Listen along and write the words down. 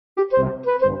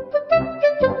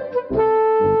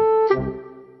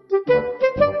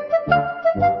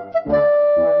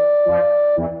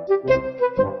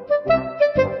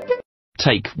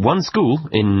Take one school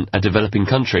in a developing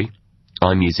country,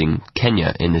 I'm using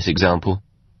Kenya in this example,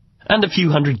 and a few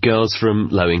hundred girls from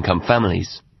low-income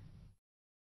families.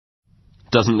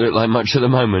 Doesn't look like much at the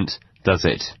moment, does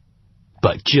it?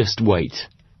 But just wait.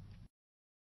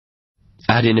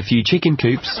 Add in a few chicken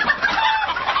coops,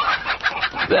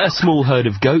 a small herd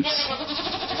of goats,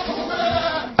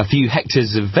 a few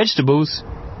hectares of vegetables,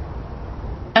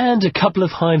 and a couple of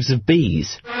hives of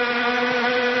bees.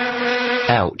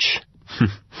 Ouch.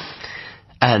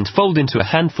 And fold into a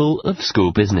handful of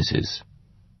school businesses.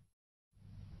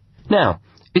 Now,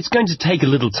 it's going to take a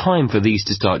little time for these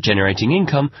to start generating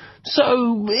income,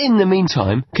 so in the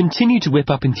meantime, continue to whip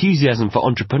up enthusiasm for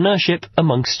entrepreneurship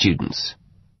among students.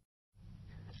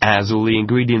 As all the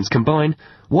ingredients combine,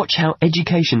 watch how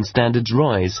education standards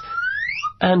rise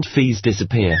and fees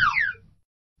disappear.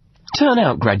 Turn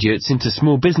out graduates into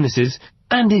small businesses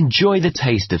and enjoy the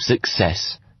taste of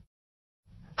success.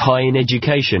 High in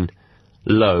education,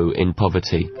 low in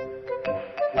poverty.